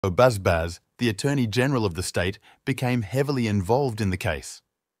Baz, the Attorney General of the state, became heavily involved in the case.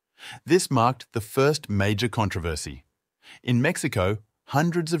 This marked the first major controversy. In Mexico,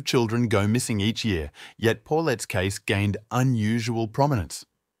 hundreds of children go missing each year, yet Paulette's case gained unusual prominence.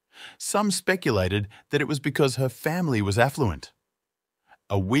 Some speculated that it was because her family was affluent.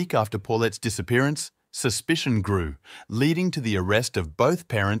 A week after Paulette's disappearance, suspicion grew, leading to the arrest of both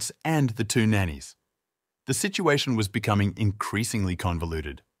parents and the two nannies. The situation was becoming increasingly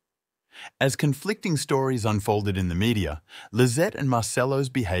convoluted. As conflicting stories unfolded in the media, Lisette and Marcelo's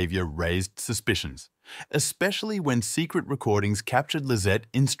behavior raised suspicions, especially when secret recordings captured Lisette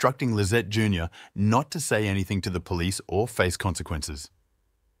instructing Lisette Jr. not to say anything to the police or face consequences.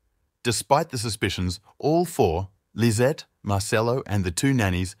 Despite the suspicions, all four, Lisette, Marcelo, and the two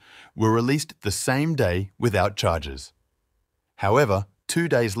nannies, were released the same day without charges. However, 2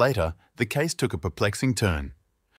 days later, the case took a perplexing turn.